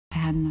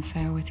had an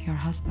affair with your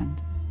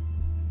husband.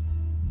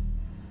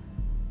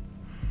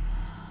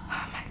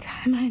 Oh my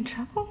God, am I in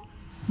trouble?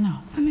 No.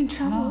 I'm in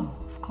trouble. No,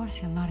 of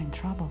course you're not in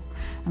trouble.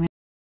 I mean,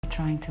 you're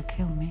trying to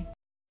kill me.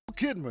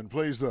 Kidman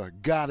plays the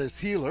goddess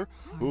healer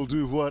who'll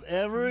do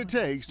whatever it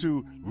takes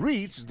to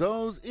reach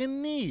those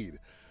in need,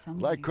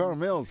 like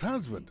Carmel's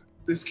husband.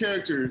 This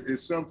character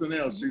is something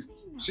else.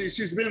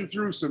 She's been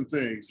through some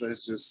things,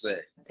 let's just say.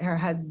 Her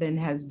husband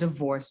has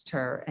divorced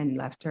her and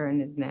left her and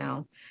is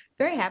now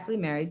very happily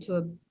married to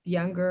a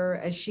younger,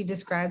 as she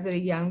describes it, a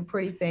young,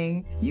 pretty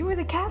thing. You were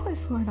the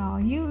catalyst for it all.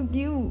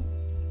 You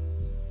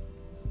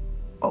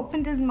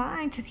opened his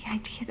mind to the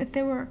idea that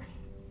there were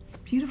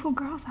beautiful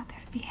girls out there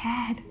to be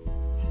had,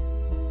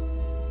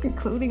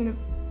 including the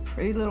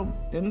pretty little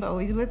bimbo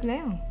he's with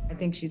now. I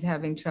think she's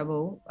having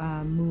trouble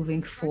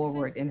moving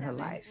forward in her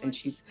life, and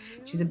she's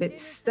a bit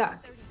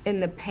stuck in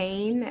the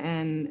pain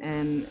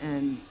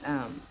and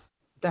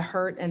the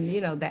hurt and,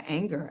 you know, the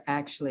anger,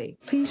 actually.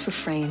 Please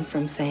refrain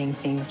from saying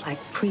things like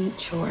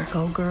preach or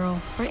go girl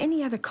or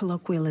any other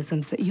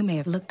colloquialisms that you may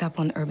have looked up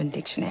on Urban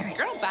Dictionary.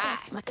 Girl, bye.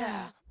 That's my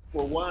girl.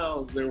 For a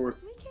while, there were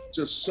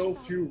just so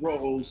few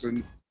roles,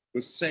 and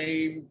the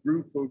same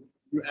group of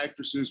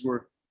actresses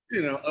were,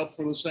 you know, up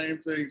for the same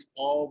things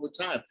all the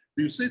time.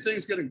 Do you see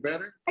things getting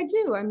better? I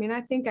do. I mean, I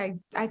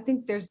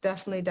think there's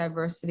definitely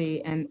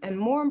diversity, and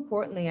more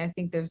importantly, I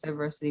think there's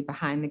diversity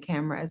behind the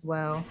camera as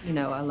well. You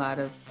know, a lot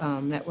of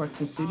networks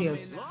and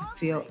studios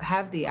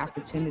have the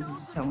opportunity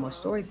to tell more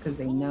stories because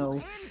they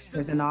know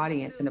there's an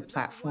audience and a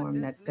platform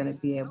that's going to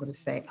be able to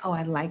say, oh,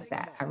 I like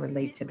that, I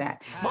relate to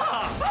that. Mom!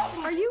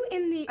 Are you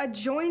in the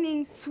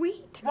adjoining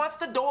suite? Once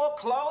the door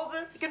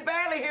closes, you can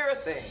barely hear a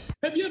thing.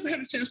 Have you ever had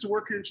a chance to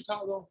work here in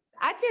Chicago?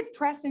 I did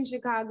press in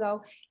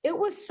Chicago. It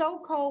was so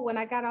cold when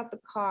I got out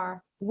the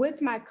car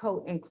with my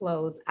coat and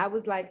clothes. I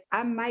was like,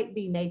 I might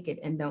be naked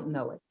and don't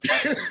know it.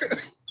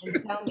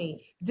 And tell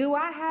me, do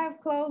I have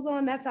clothes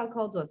on? That's how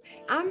cold it was.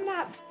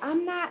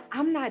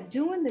 I'm not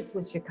doing this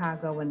with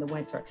Chicago in the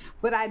winter,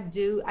 but I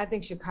do. I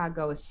think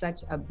Chicago is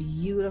such a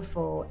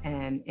beautiful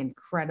and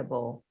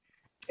incredible.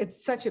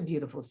 It's such a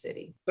beautiful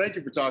city. Thank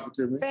you for talking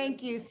to me.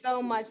 Thank you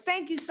so much.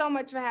 Thank you so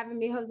much for having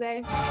me,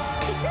 Jose.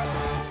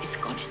 It's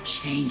going to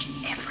change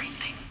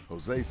everything.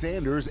 Jose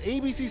Sanders,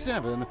 ABC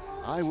 7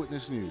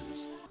 Eyewitness News.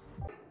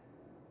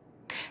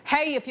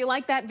 Hey, if you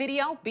like that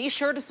video, be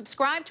sure to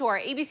subscribe to our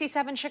ABC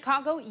 7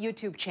 Chicago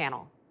YouTube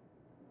channel.